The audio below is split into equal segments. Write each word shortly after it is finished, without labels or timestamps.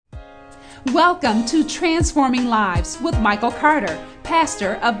Welcome to Transforming Lives with Michael Carter,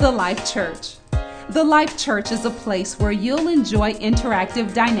 pastor of The Life Church. The Life Church is a place where you'll enjoy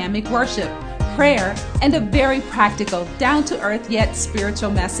interactive, dynamic worship, prayer, and a very practical, down-to-earth yet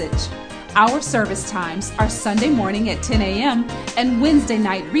spiritual message. Our service times are Sunday morning at 10 a.m. and Wednesday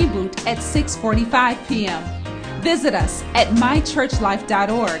night reboot at 6:45 p.m. Visit us at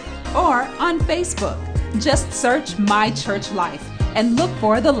mychurchlife.org or on Facebook. Just search My Church Life and look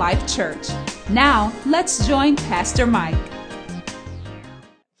for The Life Church. Now, let's join Pastor Mike.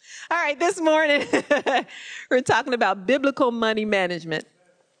 All right, this morning, we're talking about biblical money management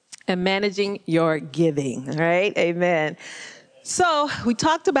and managing your giving, all right? Amen. So we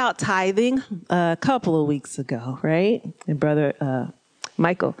talked about tithing a couple of weeks ago, right? And Brother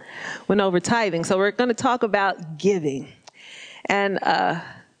Michael went over tithing. So we're going to talk about giving. And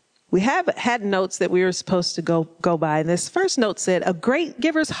we have had notes that we were supposed to go by. And this first note said, a great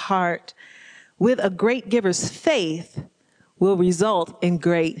giver's heart with a great giver's faith will result in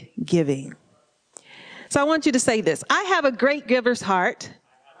great giving. So I want you to say this. I have a great giver's heart.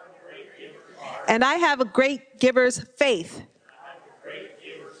 And I have a great giver's faith.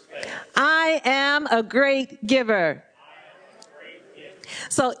 I am a great giver.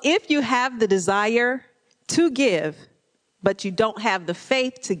 So if you have the desire to give, but you don't have the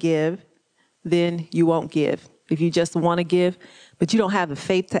faith to give, then you won't give. If you just want to give, but you don't have the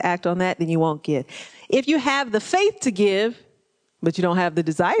faith to act on that, then you won't give. If you have the faith to give, but you don't have the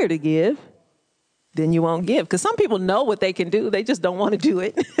desire to give, then you won't give. Because some people know what they can do. They just don't want to do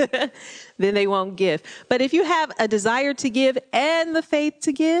it. Then they won't give. But if you have a desire to give and the faith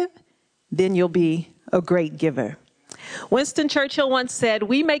to give, then you'll be a great giver. Winston Churchill once said,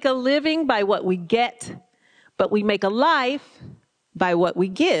 we make a living by what we get, but we make a life by what we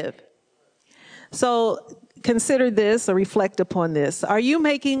give. So consider this or reflect upon this. Are you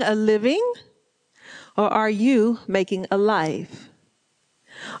making a living or are you making a life?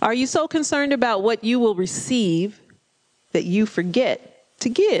 Are you so concerned about what you will receive that you forget to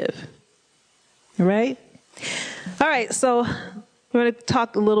give? All right? All right, so we're going to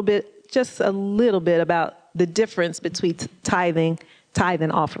talk just a little bit about the difference between tithing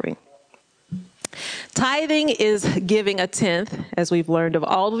and offering. Tithing is giving a tenth, as we've learned, of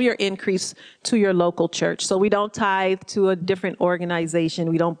all of your increase to your local church. So we don't tithe to a different organization.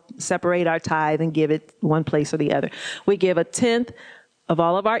 We don't separate our tithe and give it one place or the other. We give a tenth of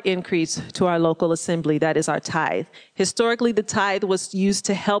all of our increase to our local assembly. That is our tithe. Historically, the tithe was used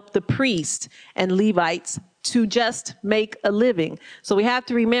to help the priests and Levites to just make a living. So we have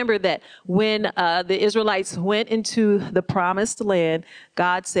to remember that when the Israelites went into the promised land,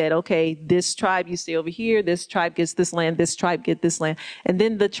 God said, okay, this tribe, you stay over here, this tribe gets this land, this tribe get this land. And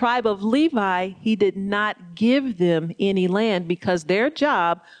then the tribe of Levi, he did not give them any land because their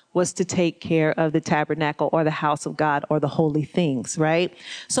job was to take care of the tabernacle or the house of God or the holy things, right?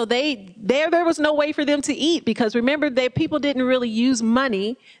 So there was no way for them to eat because remember, people didn't really use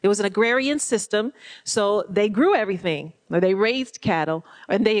money. It was an agrarian system. So they grew everything, or they raised cattle,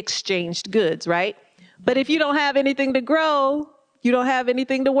 and they exchanged goods, right? But if you don't have anything to grow, you don't have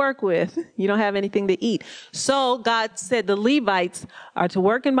anything to work with. You don't have anything to eat. So God said the Levites are to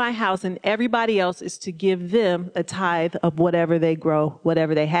work in my house and everybody else is to give them a tithe of whatever they grow,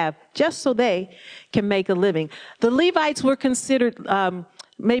 whatever they have, just so they can make a living. The Levites were considered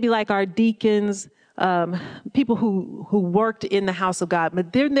maybe like our deacons, people who worked in the house of God.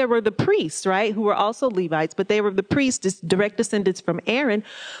 But then there were the priests, right, who were also Levites, but they were the priests, direct descendants from Aaron,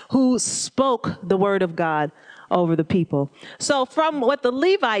 who spoke the word of God over the people. So from what the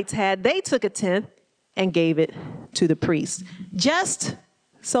Levites had, they took a tenth and gave it to the priests, just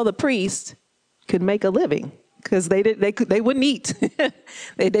so the priests could make a living, because they wouldn't eat.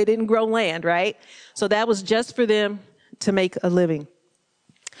 they didn't grow land, right? So that was just for them to make a living.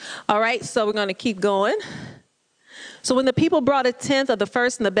 All right, so we're going to keep going. So when the people brought a tenth of the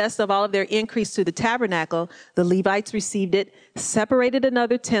first and the best of all of their increase to the tabernacle, the Levites received it, separated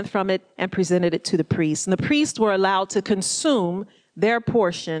another tenth from it, and presented it to the priests. And the priests were allowed to consume their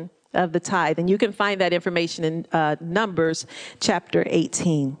portion of the tithe. And you can find that information in Numbers chapter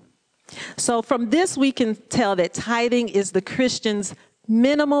 18. So from this, we can tell that tithing is the Christian's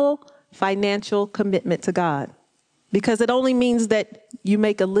minimal financial commitment to God, because it only means that you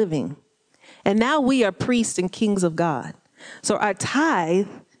make a living. And now we are priests and kings of God. So our tithe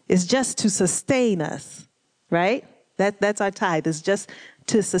is just to sustain us, right? That's our tithe, is just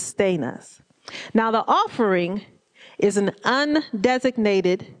to sustain us. Now the offering is an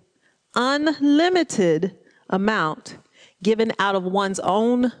undesignated, unlimited amount given out of one's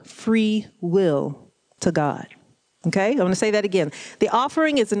own free will to God. Okay, I'm going to say that again. The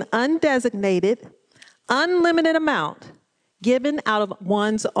offering is an undesignated, unlimited amount given out of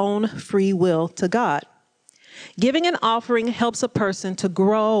one's own free will to God. Giving an offering helps a person to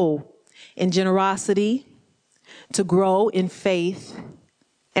grow in generosity, to grow in faith,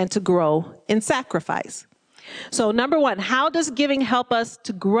 and to grow in sacrifice. So number one, how does giving help us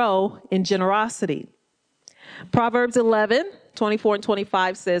to grow in generosity? Proverbs 11:24 and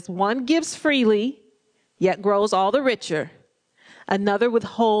 25 says, one gives freely, yet grows all the richer. Another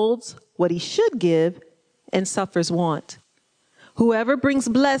withholds what he should give and suffers want. Whoever brings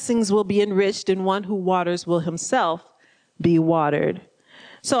blessings will be enriched, and one who waters will himself be watered.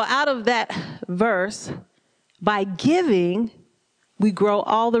 So out of that verse, by giving, we grow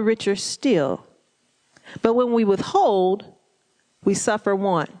all the richer still. But when we withhold, we suffer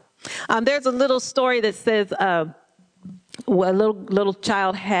want. There's a little story that says a little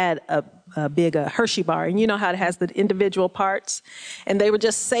child had a big Hershey bar, and you know how it has the individual parts, and they were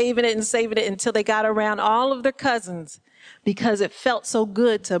just saving it until they got around all of their cousins, because it felt so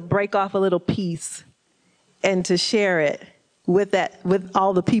good to break off a little piece and to share it with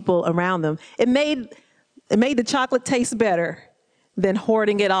all the people around them. It made the chocolate taste better than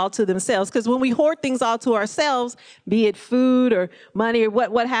hoarding it all to themselves. Because when we hoard things all to ourselves, be it food or money, or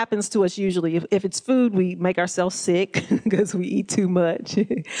what happens to us usually? If it's food, we make ourselves sick because we eat too much.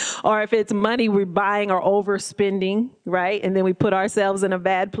 Or if it's money, we're buying or overspending, right? And then we put ourselves in a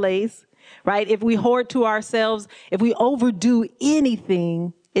bad place, right? If we hoard to ourselves, if we overdo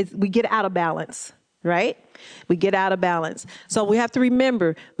anything, we get out of balance, right? We get out of balance. So we have to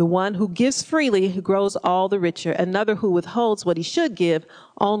remember, the one who gives freely grows all the richer. Another who withholds what he should give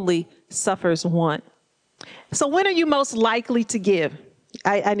only suffers want. So when are you most likely to give?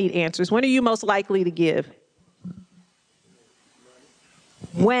 I need answers. When are you most likely to give?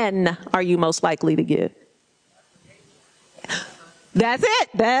 When are you most likely to give? That's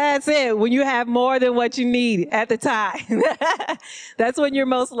it. When you have more than what you need at the time. That's when you're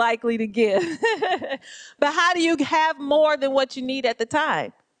most likely to give. But how do you have more than what you need at the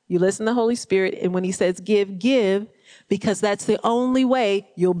time? You listen to the Holy Spirit, and when he says give, because that's the only way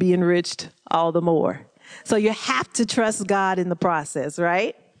you'll be enriched all the more. So you have to trust God in the process,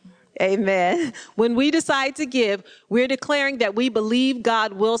 right? Amen. When we decide to give, we're declaring that we believe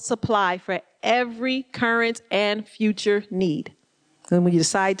God will supply for every current and future need. And when you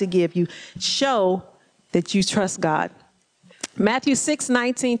decide to give, you show that you trust God. Matthew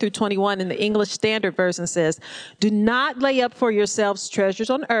 6:19 through 21 in the English Standard Version says, do not lay up for yourselves treasures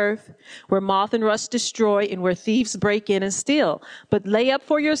on earth where moth and rust destroy and where thieves break in and steal, but lay up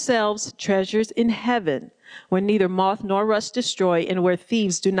for yourselves treasures in heaven where neither moth nor rust destroy and where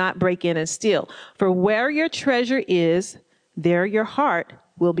thieves do not break in and steal. For where your treasure is, there your heart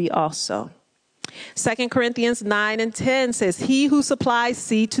will be also. 2 Corinthians 9:10 says, he who supplies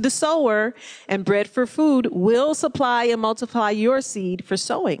seed to the sower and bread for food will supply and multiply your seed for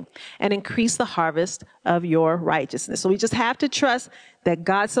sowing and increase the harvest of your righteousness. So we just have to trust that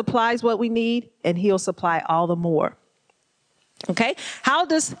God supplies what we need, and he'll supply all the more. Okay? How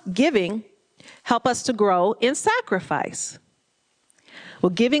does giving help us to grow in sacrifice?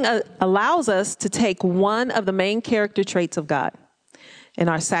 Well, giving allows us to take one of the main character traits of God in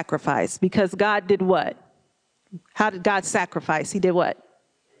our sacrifice, because God did what? How did God sacrifice? He did what?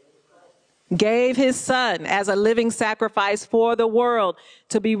 Gave his son as a living sacrifice for the world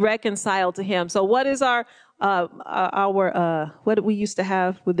to be reconciled to him. So what is our what we used to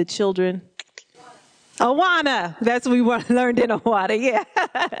have with the children? Awana. That's what we learned in Awana. Yeah.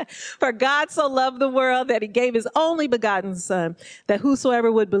 For God so loved the world that he gave his only begotten son, that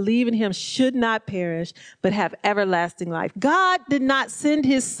whosoever would believe in him should not perish, but have everlasting life. God did not send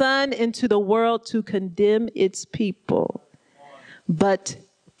his son into the world to condemn its people, but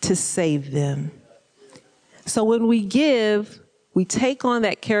to save them. So when we give, we take on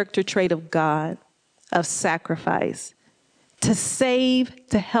that character trait of God, of sacrifice, to save,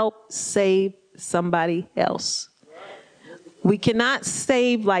 to help save somebody else. We cannot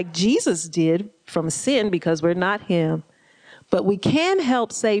save like Jesus did from sin because we're not him, but we can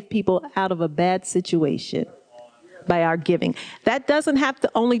help save people out of a bad situation by our giving. That doesn't have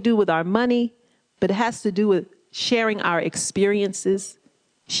to only do with our money, but it has to do with sharing our experiences,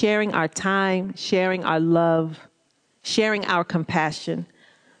 sharing our time, sharing our love, sharing our compassion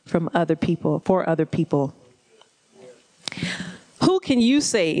from other people, for other people. Who can you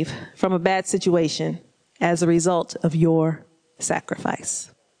save from a bad situation as a result of your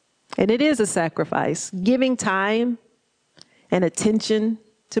sacrifice? And it is a sacrifice. Giving time and attention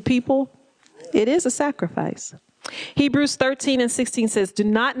to people, it is a sacrifice. Hebrews 13:16 says, do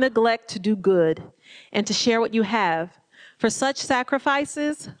not neglect to do good and to share what you have, for such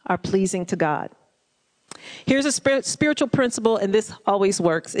sacrifices are pleasing to God. Here's a spiritual principle, and this always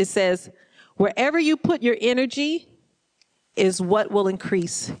works. It says, wherever you put your energy is what will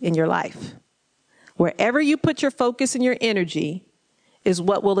increase in your life. Wherever you put your focus and your energy is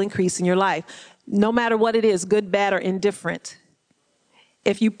what will increase in your life. No matter what it is, good, bad, or indifferent.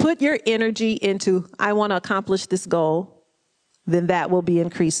 If you put your energy into, I want to accomplish this goal, then that will be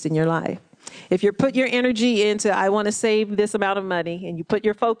increased in your life. If you put your energy into, I want to save this amount of money, and you put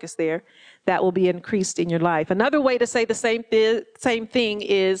your focus there, that will be increased in your life. Another way to say the same thing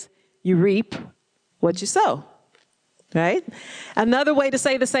is you reap what you sow, right? Another way to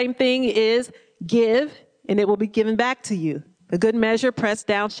say the same thing is give, and it will be given back to you. A good measure, pressed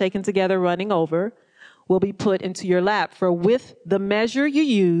down, shaken together, running over, will be put into your lap. For with the measure you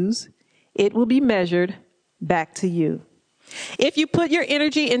use, it will be measured back to you. If you put your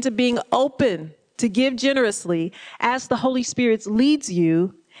energy into being open to give generously as the Holy Spirit leads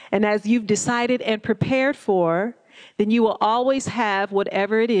you and as you've decided and prepared for, then you will always have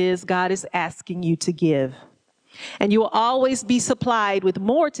whatever it is God is asking you to give. And you will always be supplied with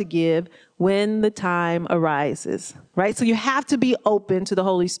more to give when the time arises, right? So you have to be open to the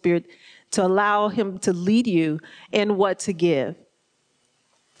Holy Spirit to allow him to lead you in what to give.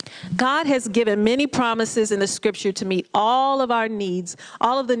 God has given many promises in the scripture to meet all of our needs,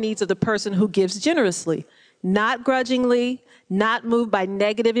 all of the needs of the person who gives generously, not grudgingly, not moved by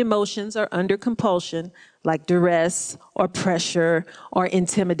negative emotions or under compulsion like duress or pressure or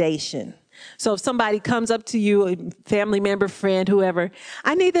intimidation. So if somebody comes up to you, a family member, friend, whoever,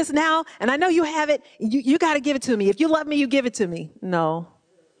 I need this now, and I know you have it, you got to give it to me. If you love me, you give it to me. No,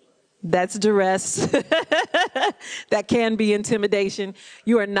 that's duress. That can be intimidation.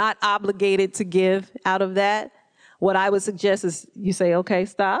 You are not obligated to give out of that. What I would suggest is you say, okay,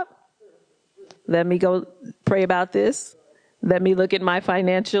 stop. Let me go pray about this. Let me look at my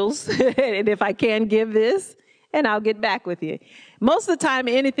financials, and if I can give this, and I'll get back with you. Most of the time,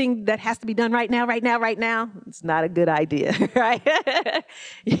 anything that has to be done right now, it's not a good idea, right?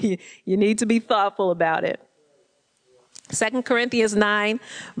 You need to be thoughtful about it. 2 Corinthians 9,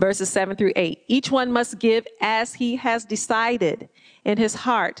 verses 7 through 8. Each one must give as he has decided in his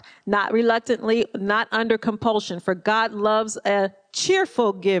heart, not reluctantly, not under compulsion, for God loves a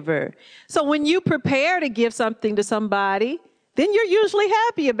cheerful giver. So when you prepare to give something to somebody, then you're usually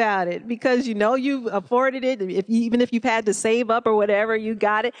happy about it because you know you've afforded it. Even if you've had to save up or whatever, you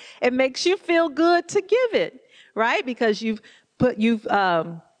got it. It makes you feel good to give it, right? Because you've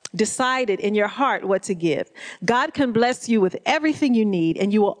decided in your heart what to give. God can bless you with everything you need,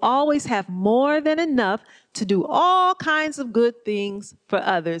 and you will always have more than enough to do all kinds of good things for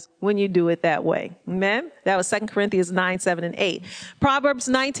others when you do it that way. Amen? That was 2 Corinthians 9, 7, and 8. Proverbs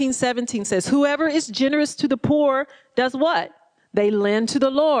 19:17 says, whoever is generous to the poor does what? They lend to the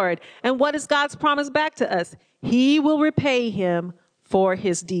Lord. And what is God's promise back to us? He will repay him for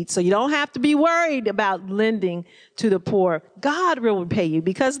his deeds. So you don't have to be worried about lending to the poor. God will repay you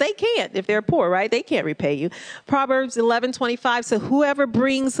because they can't. If they're poor, right? They can't repay you. Proverbs 11:25 says, whoever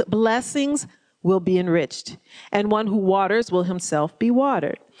brings blessings will be enriched, and one who waters will himself be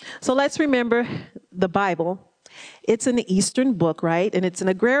watered. So let's remember the Bible. It's an Eastern book, right? And it's an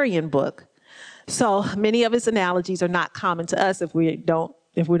agrarian book. So many of its analogies are not common to us if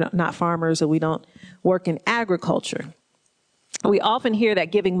we're not farmers or we don't work in agriculture. We often hear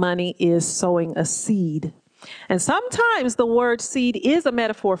that giving money is sowing a seed. And sometimes the word seed is a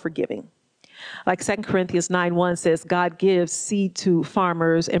metaphor for giving. Like 2 Corinthians 9:1 says, God gives seed to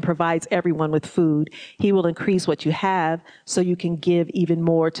farmers and provides everyone with food. He will increase what you have so you can give even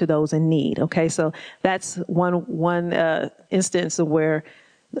more to those in need. Okay, so that's one instance of where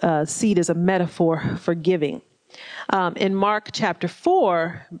seed is a metaphor for giving. In Mark chapter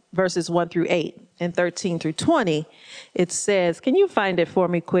 4, verses 1 through 8 and 13 through 20, it says, can you find it for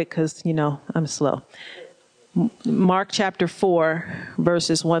me quick? Because, I'm slow. Mark chapter 4,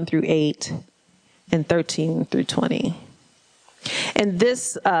 verses 1 through 8 and 13 through 20. In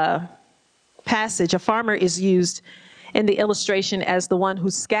this passage, a farmer is used in the illustration as the one who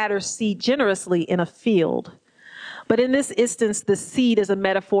scatters seed generously in a field. But in this instance, the seed is a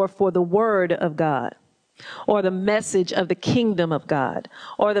metaphor for the word of God, or the message of the kingdom of God,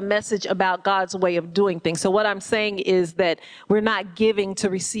 or the message about God's way of doing things. So what I'm saying is that we're not giving to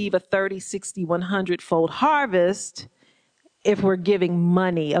receive a 30, 60, 100-fold harvest if we're giving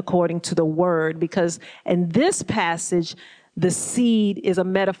money according to the word, because in this passage, the seed is a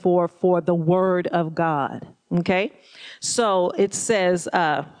metaphor for the word of God. Okay? So it says,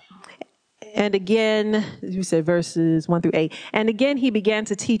 And again, you said verses 1-8. And again, he began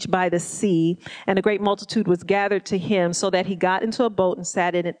to teach by the sea, and a great multitude was gathered to him, so that he got into a boat and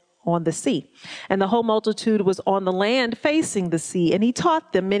sat in it on the sea. And the whole multitude was on the land facing the sea. And he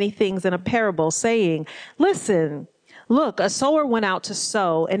taught them many things in a parable, saying, listen, look, a sower went out to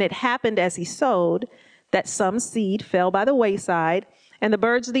sow, and it happened as he sowed that some seed fell by the wayside, and the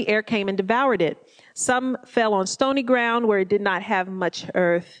birds of the air came and devoured it. Some fell on stony ground where it did not have much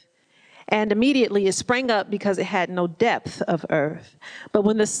earth, and immediately it sprang up because it had no depth of earth. But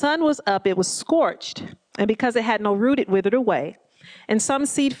when the sun was up, it was scorched, and because it had no root, it withered away. And some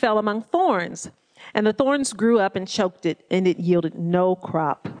seed fell among thorns, and the thorns grew up and choked it, and it yielded no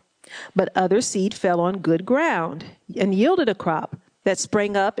crop. But other seed fell on good ground and yielded a crop that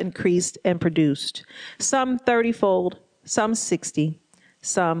sprang up, increased, and produced, some 30-fold, some 60,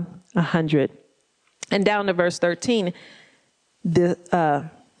 some 100. And down to verse 13, the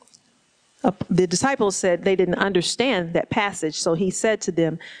disciples said they didn't understand that passage. So he said to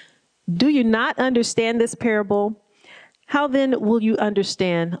them, do you not understand this parable? How then will you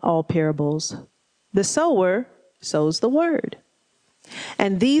understand all parables? The sower sows the word.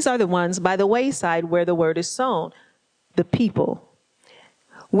 And these are the ones by the wayside where the word is sown, the people.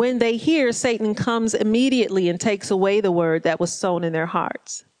 When they hear, Satan comes immediately and takes away the word that was sown in their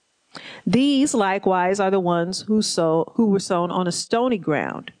hearts. These likewise are the ones who were sown on a stony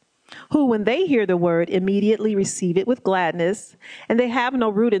ground, who, when they hear the word, immediately receive it with gladness, and they have no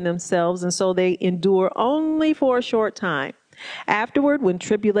root in themselves, and so they endure only for a short time. Afterward, when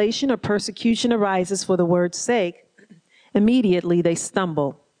tribulation or persecution arises for the word's sake, immediately they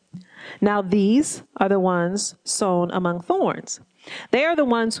stumble. Now these are the ones sown among thorns. They are the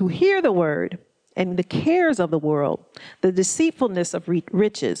ones who hear the word, and the cares of the world, the deceitfulness of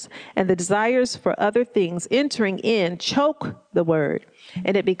riches, and the desires for other things entering in choke the word,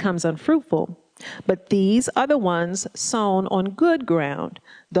 and it becomes unfruitful. But these are the ones sown on good ground,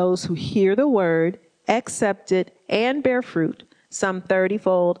 those who hear the word, accept it, and bear fruit, some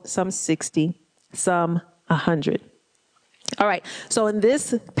 30-fold, some 60, some 100. All right, so in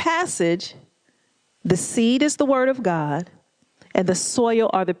this passage, the seed is the word of God, and the soil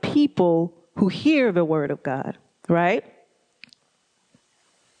are the people who hear the word of God, right?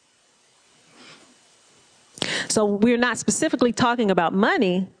 So we're not specifically talking about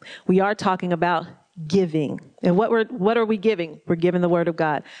money. We are talking about giving. And what are we giving? We're giving the word of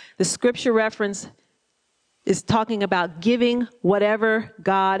God. The scripture reference is talking about giving whatever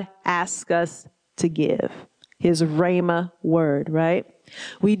God asks us to give. His Rhema word, right?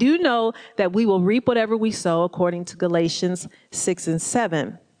 We do know that we will reap whatever we sow, according to Galatians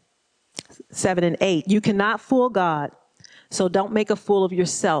 6:7 and 8. You cannot fool God, so don't make a fool of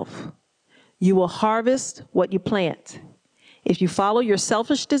yourself. You will harvest what you plant. If you follow your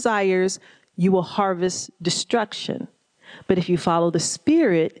selfish desires, you will harvest destruction. But if you follow the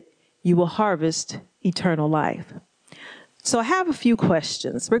Spirit, you will harvest eternal life. So I have a few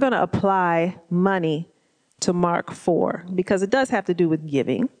questions. We're going to apply money to Mark 4, because it does have to do with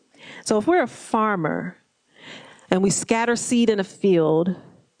giving. So if we're a farmer and we scatter seed in a field,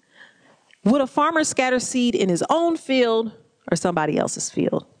 would a farmer scatter seed in his own field or somebody else's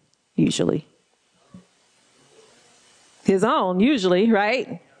field? Usually. His own, usually,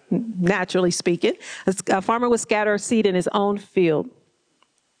 right? Naturally speaking. A farmer would scatter seed in his own field.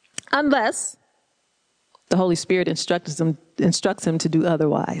 Unless the Holy Spirit instructs him to do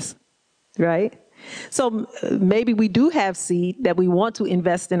otherwise, right? So maybe we do have seed that we want to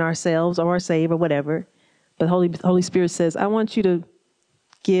invest in ourselves or save or whatever. But Holy Spirit says, I want you to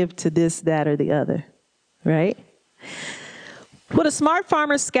give to this, that, or the other, right? Would a smart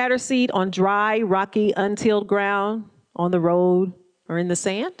farmer scatter seed on dry, rocky, untilled ground, on the road, or in the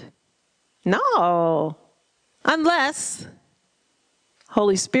sand? No. Unless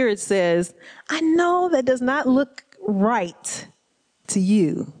Holy Spirit says, I know that does not look right to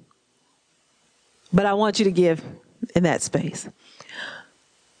you, but I want you to give in that space.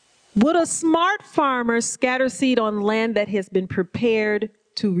 Would a smart farmer scatter seed on land that has been prepared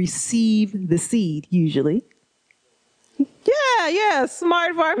to receive the seed, usually? Yeah,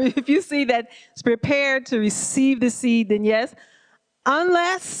 smart farmer. If you see that it's prepared to receive the seed, then yes.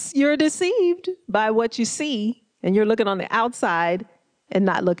 Unless you're deceived by what you see and you're looking on the outside and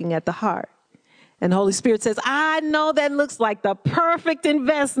not looking at the heart. And the Holy Spirit says, I know that looks like the perfect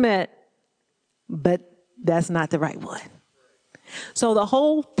investment, but that's not the right one. So the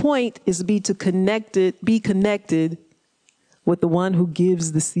whole point is to be connected with the one who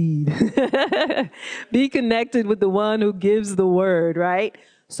gives the seed. Be connected with the one who gives the word, right?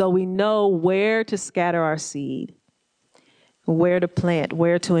 So we know where to scatter our seed, where to plant,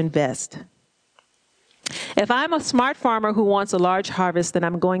 where to invest. If I'm a smart farmer who wants a large harvest, then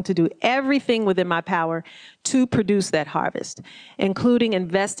I'm going to do everything within my power to produce that harvest, including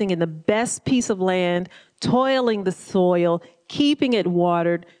investing in the best piece of land, toiling the soil, keeping it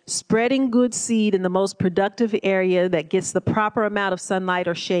watered, spreading good seed in the most productive area that gets the proper amount of sunlight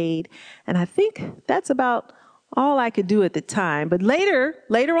or shade. And I think that's about all I could do at the time. But later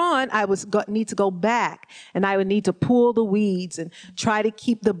on, I need to go back, and I would need to pull the weeds and try to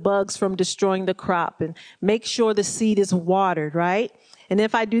keep the bugs from destroying the crop and make sure the seed is watered, right? And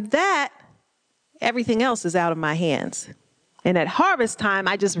if I do that, everything else is out of my hands. And at harvest time,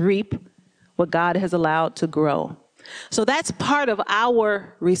 I just reap what God has allowed to grow. So that's part of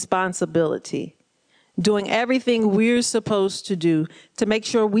our responsibility, doing everything we're supposed to do to make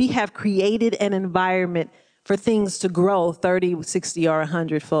sure we have created an environment for things to grow 30, 60, or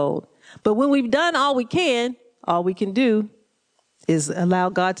 100-fold. But when we've done all we can do is allow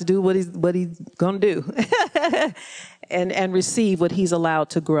God to do what he's going to do and receive what he's allowed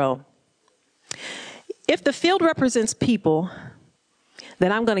to grow. If the field represents people,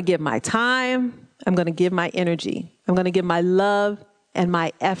 then I'm going to give my time, I'm going to give my energy, I'm going to give my love and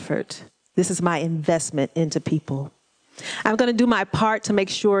my effort. This is my investment into people. I'm going to do my part to make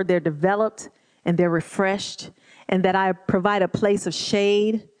sure they're developed and they're refreshed, and that I provide a place of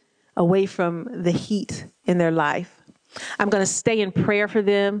shade away from the heat in their life. I'm going to stay in prayer for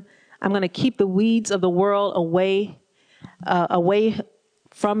them. I'm going to keep the weeds of the world away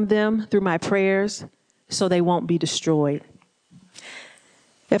from them through my prayers so they won't be destroyed.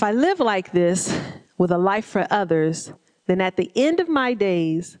 If I live like this with a life for others, then at the end of my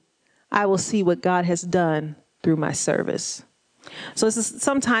days, I will see what God has done through my service. So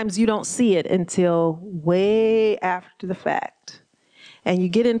sometimes you don't see it until way after the fact. And you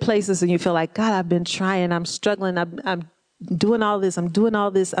get in places and you feel like, God, I've been trying, I'm struggling, I'm doing all this, I'm doing all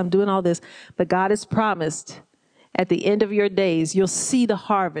this. But God has promised at the end of your days, you'll see the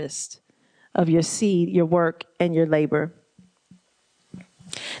harvest of your seed, your work, and your labor.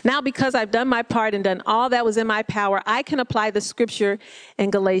 Now, because I've done my part and done all that was in my power, I can apply the scripture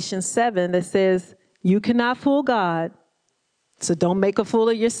in Galatians 7 that says, you cannot fool God. So don't make a fool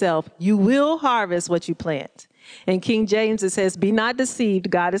of yourself. You will harvest what you plant. In King James, it says, be not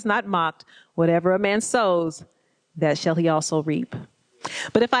deceived. God is not mocked. Whatever a man sows, that shall he also reap.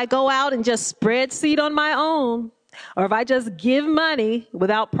 But if I go out and just spread seed on my own, or if I just give money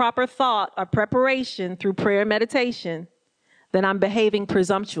without proper thought or preparation through prayer and meditation, then I'm behaving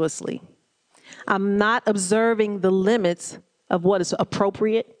presumptuously. I'm not observing the limits of what is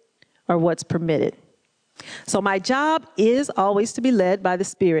appropriate or what's permitted. So my job is always to be led by the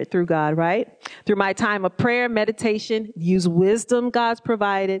Spirit through God, right? Through my time of prayer, meditation, use wisdom God's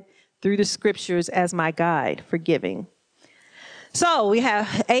provided through the scriptures as my guide for giving. So we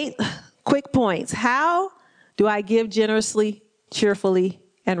have 8 quick points. How do I give generously, cheerfully,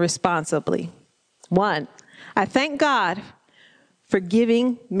 and responsibly? 1, I thank God for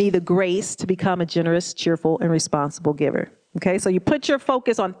giving me the grace to become a generous, cheerful, and responsible giver. Okay, so you put your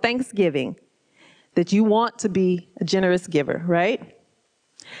focus on thanksgiving, that you want to be a generous giver, right?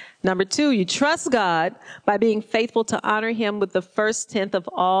 Number 2, you trust God by being faithful to honor him with the first tenth of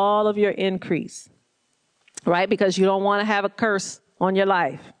all of your increase, right? Because you don't want to have a curse on your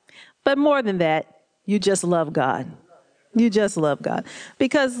life. But more than that, you just love God. You just love God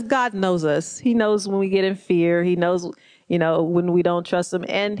because God knows us. He knows when we get in fear. He knows, when we don't trust him,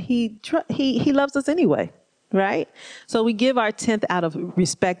 and he loves us anyway. Right? So we give our 10th out of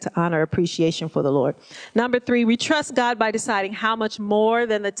respect, honor, appreciation for the Lord. Number 3, we trust God by deciding how much more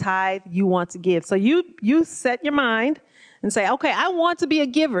than the tithe you want to give. So you set your mind and say, okay, I want to be a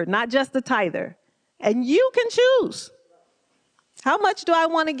giver, not just a tither. And you can choose. How much do I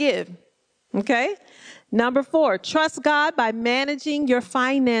want to give? Okay. Number 4, trust God by managing your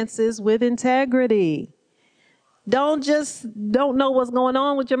finances with integrity. Don't know what's going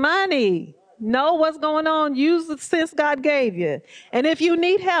on with your money. Know what's going on. Use the sense God gave you. And if you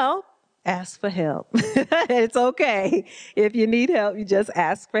need help, ask for help. It's okay. If you need help, you just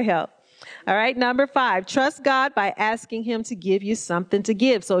ask for help. All right. Number 5, trust God by asking him to give you something to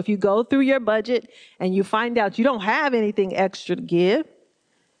give. So if you go through your budget and you find out you don't have anything extra to give,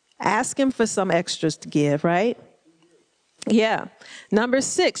 ask him for some extras to give, right? Yeah. Number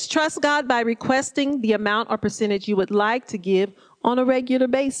 6, trust God by requesting the amount or percentage you would like to give on a regular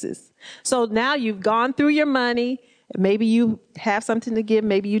basis. So now you've gone through your money. Maybe you have something to give,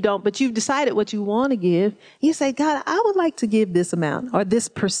 maybe you don't, but you've decided what you want to give. You say, God, I would like to give this amount or this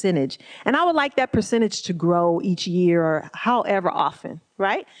percentage, and I would like that percentage to grow each year or however often,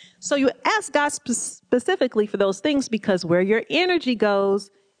 right? So you ask God specifically for those things because where your energy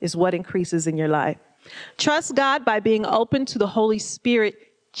goes is what increases in your life. Trust God by being open to the Holy Spirit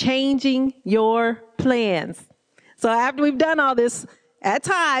changing your plans. So after we've done all this, at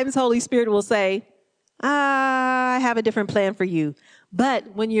times, Holy Spirit will say, I have a different plan for you.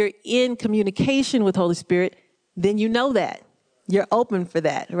 But when you're in communication with Holy Spirit, then you know that. You're open for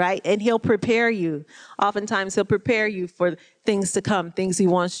that, right? And he'll prepare you. Oftentimes, he'll prepare you for things to come, things he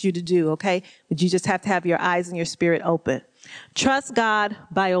wants you to do, okay? But you just have to have your eyes and your spirit open. Trust God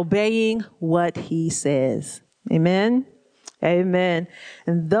by obeying what he says. Amen? Amen.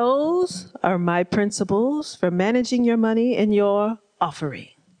 And those are my principles for managing your money and your offering.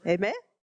 Amen?